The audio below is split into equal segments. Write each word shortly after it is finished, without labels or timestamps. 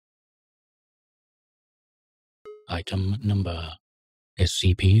Item Number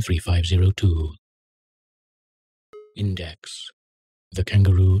SCP-3502. Index: The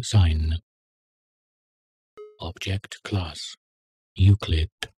Kangaroo Sign. Object Class: Euclid.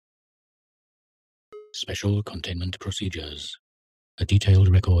 Special Containment Procedures: A detailed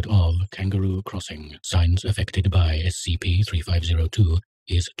record of Kangaroo Crossing signs affected by SCP-3502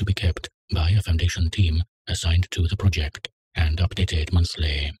 is to be kept by a Foundation team assigned to the project and updated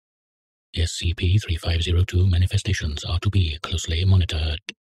monthly. SCP-3502 manifestations are to be closely monitored.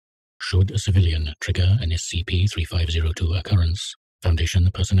 Should a civilian trigger an SCP-3502 occurrence, Foundation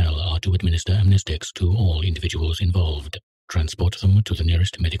personnel are to administer amnestics to all individuals involved, transport them to the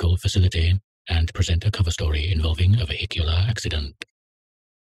nearest medical facility, and present a cover story involving a vehicular accident.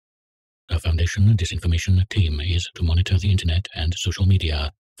 A Foundation disinformation team is to monitor the internet and social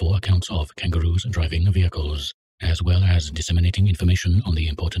media for accounts of kangaroos driving vehicles, as well as disseminating information on the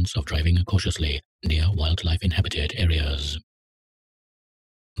importance of driving cautiously near wildlife-inhabited areas.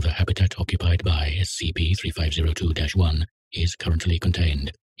 The habitat occupied by SCP-3502-1 is currently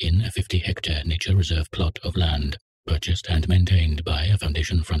contained in a 50-hectare nature reserve plot of land purchased and maintained by a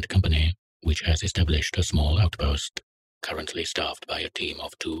Foundation front company, which has established a small outpost, currently staffed by a team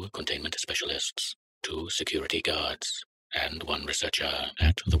of 2 containment specialists, 2 security guards, and 1 researcher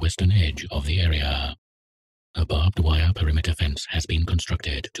at the western edge of the area. A barbed wire perimeter fence has been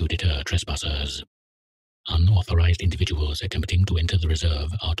constructed to deter trespassers. Unauthorized individuals attempting to enter the reserve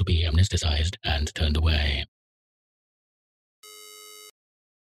are to be amnesticized and turned away.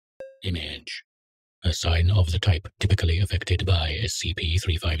 Image: a sign of the type typically affected by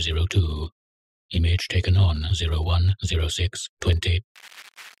SCP-3502. Image taken on 01/06/20.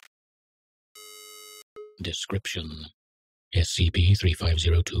 Description: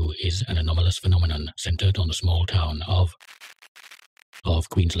 SCP-3502 is an anomalous phenomenon centered on the small town of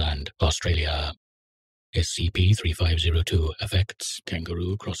Queensland, Australia. SCP-3502 affects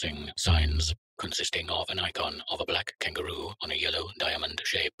Kangaroo Crossing signs, consisting of an icon of a black kangaroo on a yellow diamond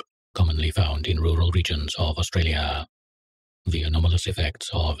shape, commonly found in rural regions of Australia. The anomalous effects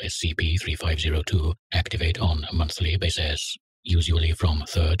of SCP-3502 activate on a monthly basis, usually from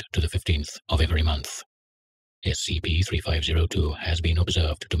 3rd to the 15th of every month. SCP-3502 has been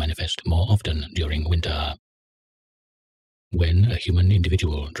observed to manifest more often during winter. When a human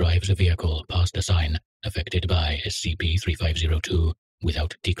individual drives a vehicle past a sign affected by SCP-3502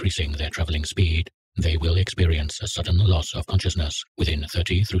 without decreasing their traveling speed, they will experience a sudden loss of consciousness within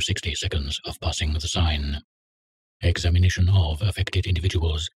 30 through 60 seconds of passing the sign. Examination of affected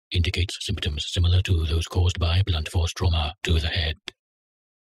individuals indicates symptoms similar to those caused by blunt force trauma to the head.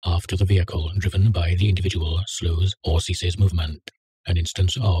 After the vehicle driven by the individual slows or ceases movement, an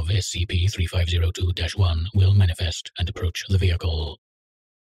instance of SCP-3502-1 will manifest and approach the vehicle.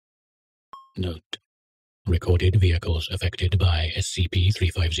 Note: recorded vehicles affected by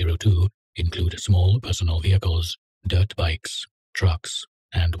SCP-3502 include small personal vehicles, dirt bikes, trucks,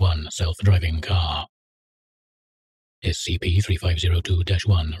 and 1 self-driving car.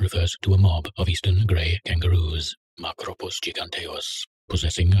 SCP-3502-1 refers to a mob of eastern grey kangaroos, Macropus giganteus,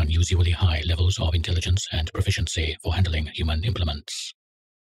 possessing unusually high levels of intelligence and proficiency for handling human implements.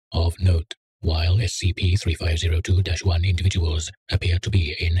 Of note, while SCP-3502-1 individuals appear to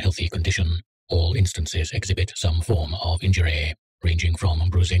be in healthy condition, all instances exhibit some form of injury, ranging from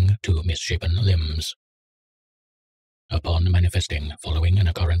bruising to misshapen limbs. Upon manifesting following an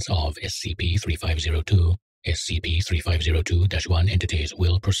occurrence of SCP-3502, SCP-3502-1 entities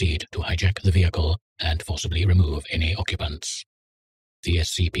will proceed to hijack the vehicle and forcibly remove any occupants. The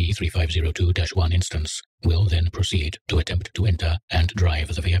SCP-3502-1 instance will then proceed to attempt to enter and drive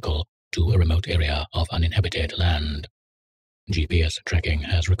the vehicle to a remote area of uninhabited land. GPS tracking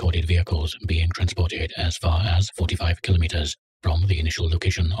has recorded vehicles being transported as far as 45 kilometers from the initial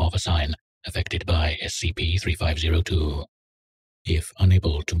location of a sign affected by SCP-3502. If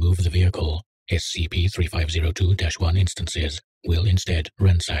unable to move the vehicle, SCP-3502-1 instances will instead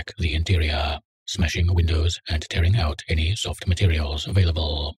ransack the interior, smashing windows and tearing out any soft materials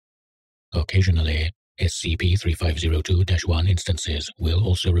available. Occasionally, SCP-3502-1 instances will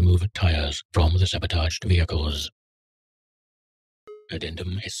also remove tires from the sabotaged vehicles.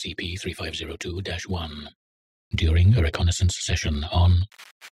 Addendum SCP-3502-1. During a reconnaissance session on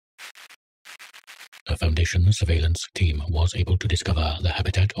a Foundation surveillance team was able to discover the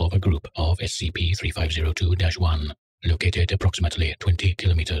habitat of a group of SCP-3502-1, located approximately 20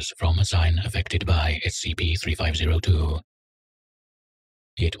 kilometers from a sign affected by SCP-3502.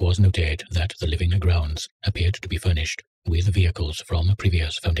 It was noted that the living grounds appeared to be furnished with vehicles from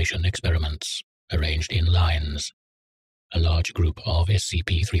previous Foundation experiments, arranged in lines. A large group of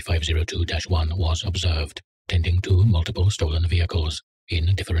SCP-3502-1 was observed tending to multiple stolen vehicles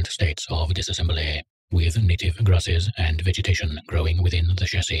in different states of disassembly, with native grasses and vegetation growing within the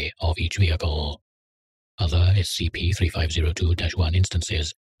chassis of each vehicle. Other SCP-3502-1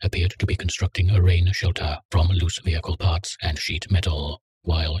 instances appeared to be constructing a rain shelter from loose vehicle parts and sheet metal,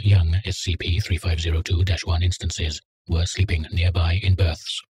 while young SCP-3502-1 instances were sleeping nearby in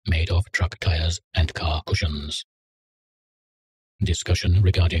berths made of truck tires and car cushions. Discussion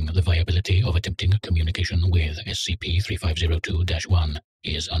regarding the viability of attempting communication with SCP-3502-1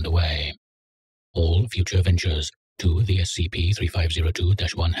 is underway. All future ventures to the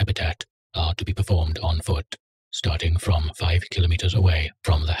SCP-3502-1 habitat are to be performed on foot, starting from 5 kilometers away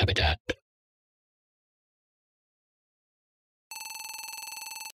from the habitat.